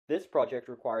This project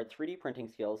required 3D printing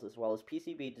skills as well as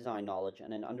PCB design knowledge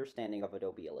and an understanding of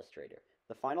Adobe Illustrator.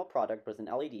 The final product was an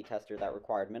LED tester that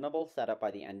required minimal setup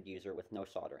by the end user with no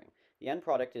soldering. The end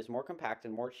product is more compact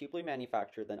and more cheaply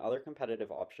manufactured than other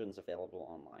competitive options available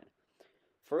online.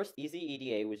 First, Easy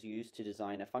EDA was used to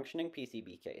design a functioning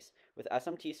PCB case. With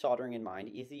SMT soldering in mind,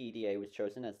 Easy EDA was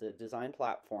chosen as the design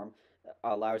platform that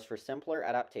allows for simpler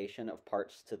adaptation of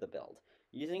parts to the build.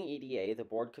 Using EDA, the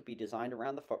board could be designed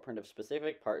around the footprint of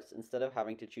specific parts instead of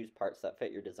having to choose parts that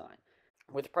fit your design.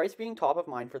 With price being top of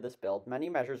mind for this build, many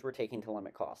measures were taken to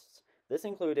limit costs. This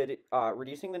included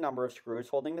reducing the number of screws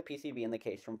holding the PCB in the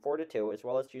case from 4 to 2, as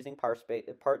well as choosing parts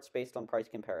based on price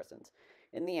comparisons.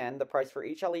 In the end, the price for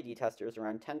each LED tester is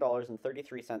around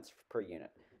 $10.33 per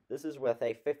unit. This is with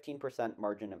a 15%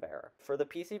 margin of error. For the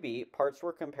PCB, parts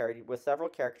were compared with several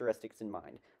characteristics in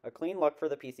mind: a clean look for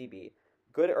the PCB,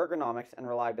 good ergonomics and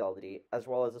reliability, as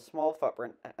well as a small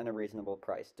footprint and a reasonable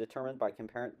price, determined by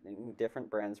comparing different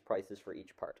brands' prices for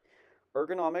each part.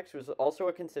 Ergonomics was also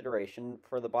a consideration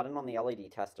for the button on the LED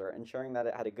tester, ensuring that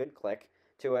it had a good click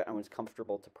to it and was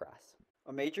comfortable to press.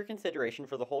 A major consideration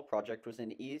for the whole project was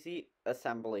an easy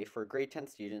assembly for grade 10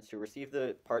 students who receive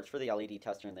the parts for the LED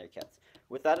tester in their kits.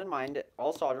 With that in mind,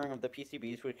 all soldering of the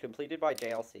PCBs was completed by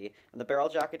JLC, and the barrel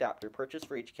jack adapter purchased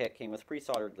for each kit came with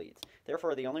pre-soldered leads.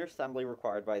 Therefore, the only assembly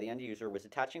required by the end user was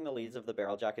attaching the leads of the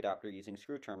barrel jack adapter using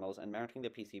screw terminals and mounting the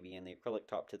PCB and the acrylic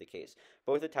top to the case,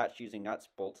 both attached using nuts,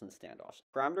 bolts, and standoffs.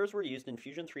 Parameters were used in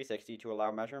Fusion 360 to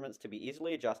allow measurements to be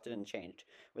easily adjusted and changed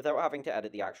without having to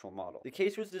edit the actual model. The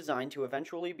case was designed to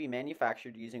eventually be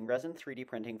manufactured using resin 3D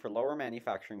printing for lower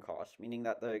manufacturing costs, meaning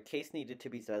that the case needed to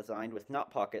be designed with nut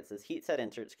pockets, as heat set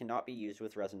inserts cannot be used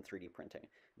with resin 3D printing.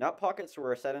 Nut pockets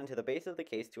were set into the base of the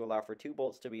case to allow for 2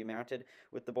 bolts to be mounted,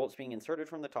 with the bolts being inserted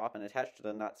from the top and attached to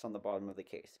the nuts on the bottom of the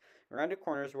case. Rounded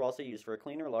corners were also used for a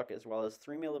cleaner look, as well as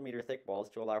 3mm thick balls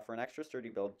to allow for an extra sturdy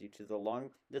build due to the long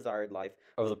desired life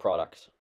of the products.